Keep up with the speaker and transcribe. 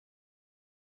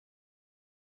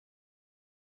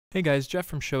Hey guys, Jeff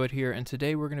from Showit here, and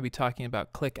today we're going to be talking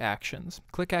about click actions.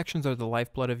 Click actions are the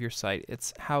lifeblood of your site.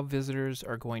 It's how visitors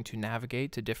are going to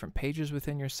navigate to different pages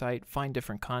within your site, find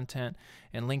different content,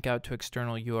 and link out to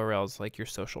external URLs like your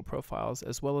social profiles,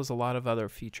 as well as a lot of other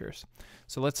features.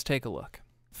 So let's take a look.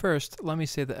 First, let me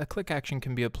say that a click action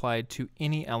can be applied to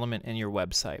any element in your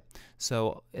website.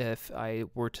 So if I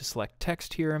were to select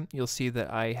text here, you'll see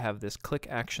that I have this click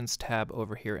actions tab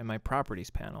over here in my properties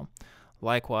panel.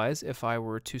 Likewise, if I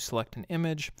were to select an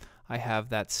image, I have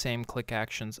that same click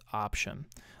actions option.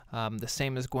 The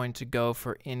same is going to go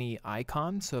for any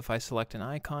icon. So if I select an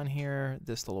icon here,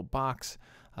 this little box,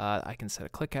 I can set a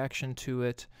click action to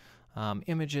it.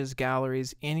 Images,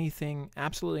 galleries, anything,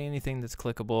 absolutely anything that's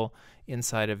clickable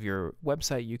inside of your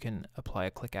website, you can apply a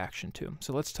click action to.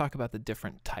 So let's talk about the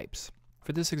different types.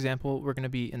 For this example, we're going to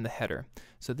be in the header.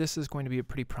 So this is going to be a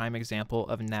pretty prime example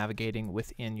of navigating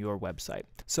within your website.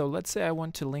 So let's say I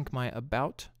want to link my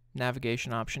About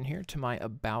navigation option here to my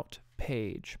About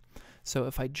page. So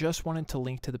if I just wanted to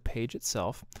link to the page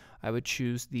itself, I would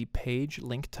choose the page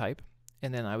link type,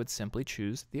 and then I would simply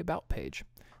choose the About page.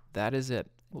 That is it.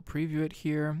 We'll preview it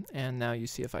here, and now you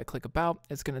see if I click About,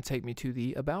 it's going to take me to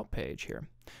the About page here.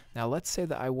 Now let's say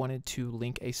that I wanted to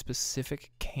link a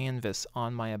specific canvas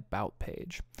on my About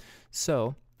page.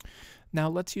 So now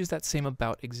let's use that same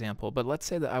About example, but let's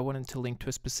say that I wanted to link to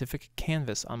a specific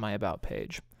canvas on my About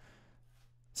page.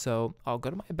 So I'll go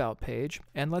to my About page,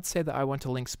 and let's say that I want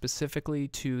to link specifically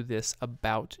to this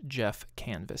About Jeff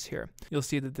canvas here. You'll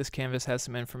see that this canvas has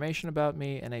some information about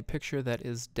me and a picture that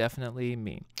is definitely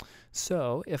me.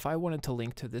 So if I wanted to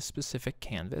link to this specific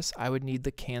canvas, I would need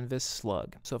the canvas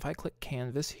slug. So if I click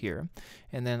canvas here,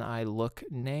 and then I look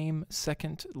name,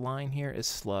 second line here is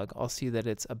slug, I'll see that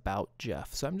it's About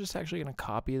Jeff. So I'm just actually going to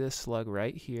copy this slug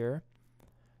right here,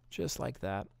 just like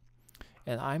that.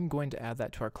 And I'm going to add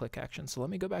that to our click action. So let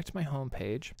me go back to my home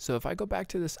page. So if I go back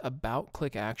to this About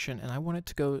click action and I want it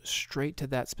to go straight to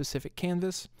that specific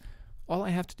canvas, all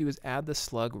I have to do is add the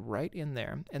slug right in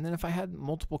there. And then if I had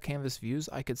multiple canvas views,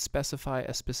 I could specify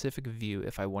a specific view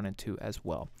if I wanted to as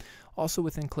well. Also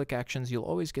within click actions, you'll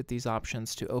always get these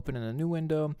options to open in a new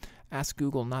window, ask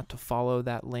Google not to follow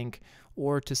that link,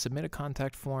 or to submit a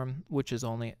contact form, which is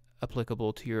only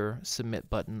applicable to your submit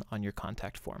button on your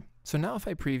contact form. So now if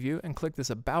I preview and click this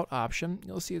About option,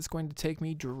 you'll see it's going to take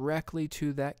me directly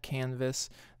to that canvas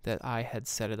that I had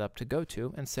set it up to go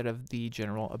to instead of the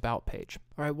general About page.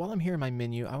 All right, while I'm here in my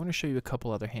menu, I want to show you a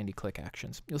couple other handy click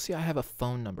actions. You'll see I have a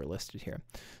phone number listed here.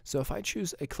 So if I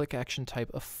choose a click action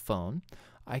type of phone,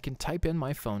 I can type in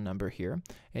my phone number here,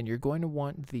 and you're going to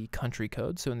want the country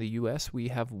code. So in the US, we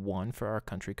have 1 for our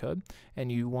country code,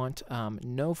 and you want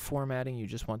no formatting. You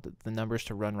just want the numbers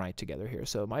to run right together here.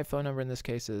 So my phone number in this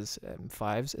case is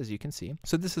 5s, as you can see.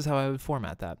 So this is how I would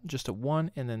format that. Just a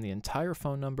 1 and then the entire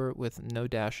phone number with no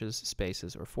dashes,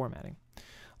 spaces, or formatting.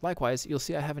 Likewise, you'll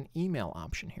see I have an email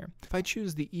option here. If I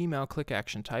choose the email click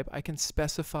action type, I can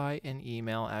specify an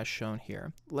email as shown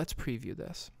here. Let's preview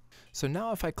this. So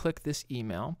now if I click this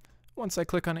email, once I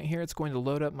click on it here, it's going to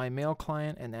load up my mail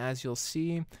client, and as you'll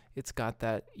see, it's got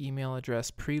that email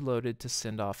address preloaded to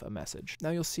send off a message. Now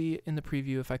you'll see in the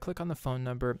preview, if I click on the phone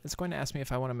number, it's going to ask me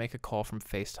if I want to make a call from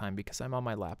FaceTime because I'm on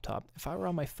my laptop. If I were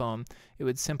on my phone, it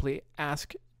would simply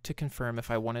ask to confirm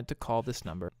if I wanted to call this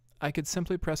number. I could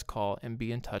simply press call and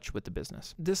be in touch with the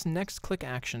business. This next click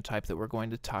action type that we're going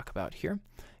to talk about here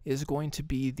is going to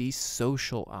be the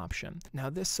social option. Now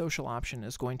this social option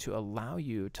is going to allow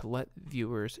you to let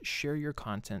viewers share your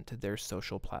content to their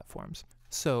social platforms.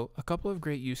 So a couple of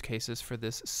great use cases for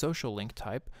this social link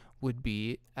type would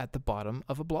be at the bottom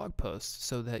of a blog post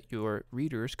so that your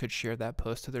readers could share that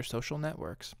post to their social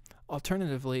networks.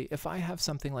 Alternatively, if I have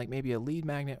something like maybe a lead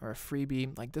magnet or a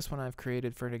freebie, like this one I've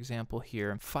created for an example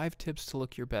here, 5 tips to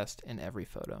look your best in every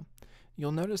photo.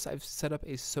 You'll notice I've set up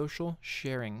a social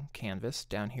sharing canvas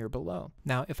down here below.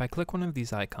 Now, if I click one of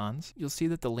these icons, you'll see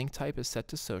that the link type is set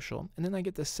to social, and then I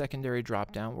get this secondary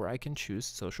drop down where I can choose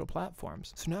social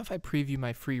platforms. So now if I preview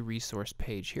my free resource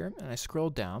page here and I scroll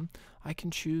down, I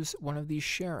can choose one of these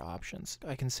share options.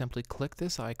 I can simply click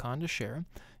this icon to share.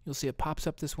 You'll see it pops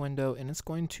up this window, and it's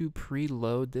going to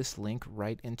preload this link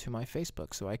right into my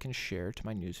Facebook so I can share to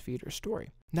my newsfeed or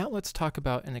story. Now let's talk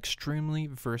about an extremely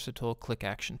versatile click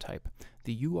action type,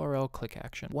 the URL click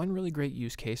action. One really great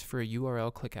use case for a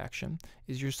URL click action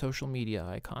is your social media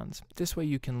icons. This way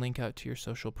you can link out to your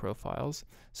social profiles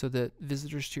so that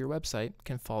visitors to your website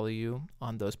can follow you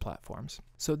on those platforms.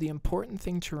 So the important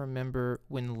thing to remember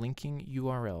when linking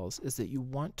URLs is that you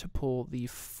want to pull the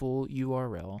full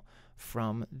URL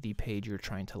from the page you're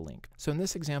trying to link. So in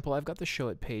this example, I've got the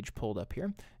Showit page pulled up here,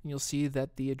 and you'll see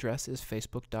that the address is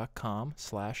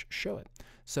facebook.com/showit.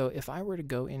 So if I were to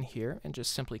go in here and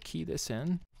just simply key this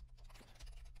in,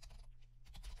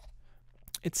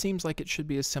 it seems like it should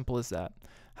be as simple as that.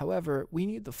 However, we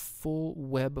need the full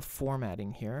web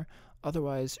formatting here.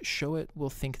 Otherwise, Showit will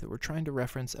think that we're trying to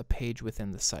reference a page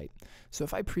within the site. So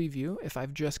if I preview, if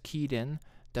I've just keyed in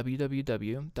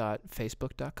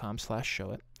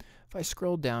www.facebook.com/showit, if I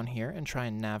scroll down here and try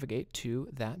and navigate to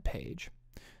that page,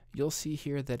 you'll see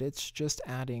here that it's just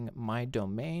adding my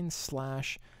domain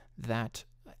 / that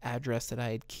address that I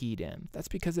had keyed in. That's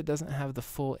because it doesn't have the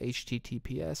full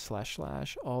HTTPS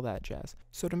 // all that jazz.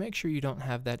 So to make sure you don't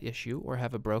have that issue or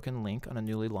have a broken link on a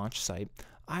newly launched site,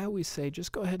 I always say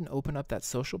just go ahead and open up that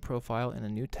social profile in a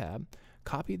new tab,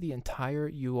 copy the entire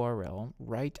URL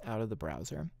right out of the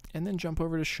browser, and then jump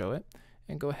over to Showit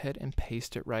and go ahead and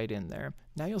paste it right in there.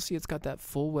 Now you'll see it's got that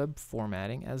full web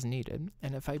formatting as needed,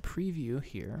 and if I preview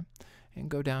here and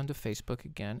go down to Facebook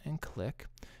again and click,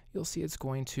 you'll see it's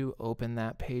going to open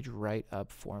that page right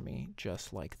up for me,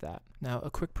 just like that. Now, a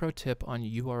quick pro tip on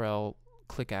URL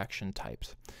click action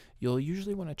types. You'll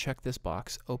usually want to check this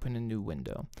box, open a new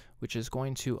window, which is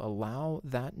going to allow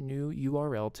that new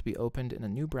URL to be opened in a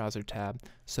new browser tab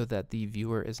so that the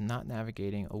viewer is not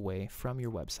navigating away from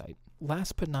your website.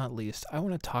 Last but not least, I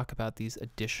want to talk about these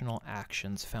additional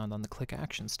actions found on the Click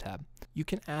Actions tab. You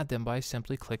can add them by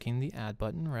simply clicking the Add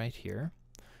button right here.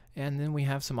 And then we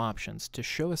have some options to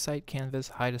show a site canvas,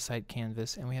 hide a site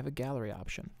canvas, and we have a gallery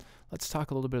option. Let's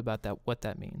talk a little bit about what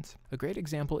that means. A great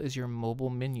example is your mobile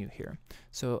menu here.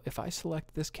 So if I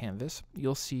select this canvas,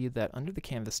 you'll see that under the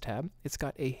Canvas tab, it's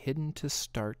got a hidden to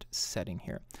start setting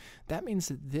here. That means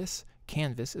that this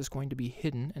canvas is going to be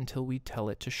hidden until we tell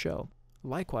it to show.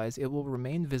 Likewise, it will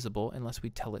remain visible unless we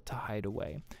tell it to hide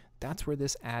away. That's where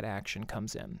this add action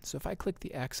comes in. So if I click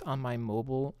the X on my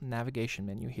mobile navigation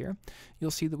menu here,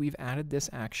 you'll see that we've added this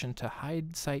action to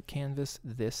hide site canvas,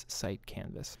 this site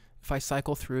canvas. If I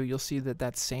cycle through, you'll see that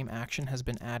that same action has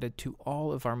been added to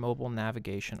all of our mobile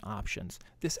navigation options.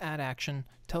 This add action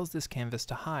tells this canvas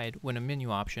to hide when a menu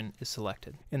option is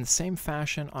selected. In the same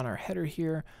fashion on our header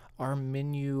here, our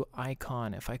menu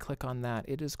icon, if I click on that,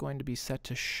 it is going to be set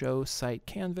to show site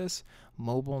canvas,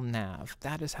 mobile nav.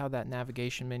 That is how that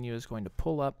navigation menu is going to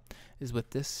pull up, is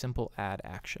with this simple add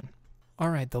action.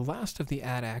 Alright, the last of the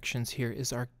add actions here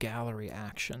is our gallery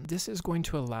action. This is going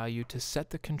to allow you to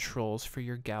set the controls for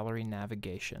your gallery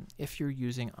navigation if you're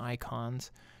using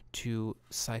icons to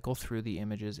cycle through the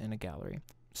images in a gallery.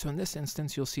 So in this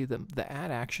instance, you'll see that the add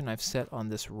action I've set on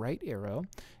this right arrow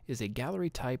is a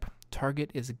gallery type. Target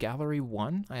is gallery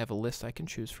 1. I have a list I can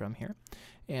choose from here.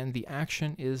 And the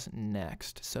action is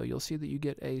next. So you'll see that you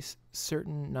get a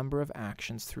certain number of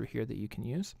actions through here that you can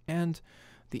use. And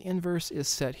the inverse is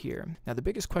set here. Now the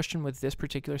biggest question with this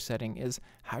particular setting is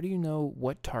how do you know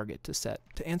what target to set?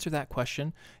 To answer that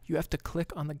question, you have to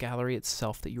click on the gallery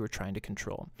itself that you are trying to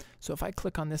control. So if I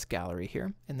click on this gallery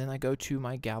here, and then I go to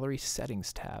my gallery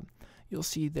settings tab, you'll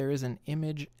see there is an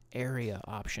image area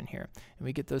option here, and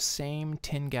we get those same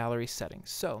 10 gallery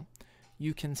settings. So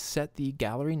you can set the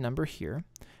gallery number here,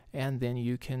 and then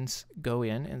you can go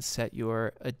in and set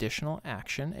your additional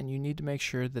action, and you need to make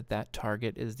sure that that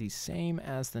target is the same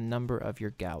as the number of your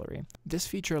gallery. This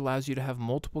feature allows you to have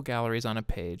multiple galleries on a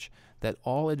page that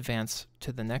all advance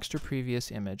to the next or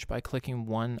previous image by clicking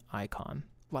one icon.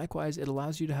 Likewise, it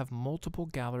allows you to have multiple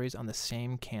galleries on the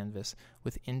same canvas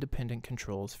with independent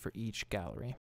controls for each gallery.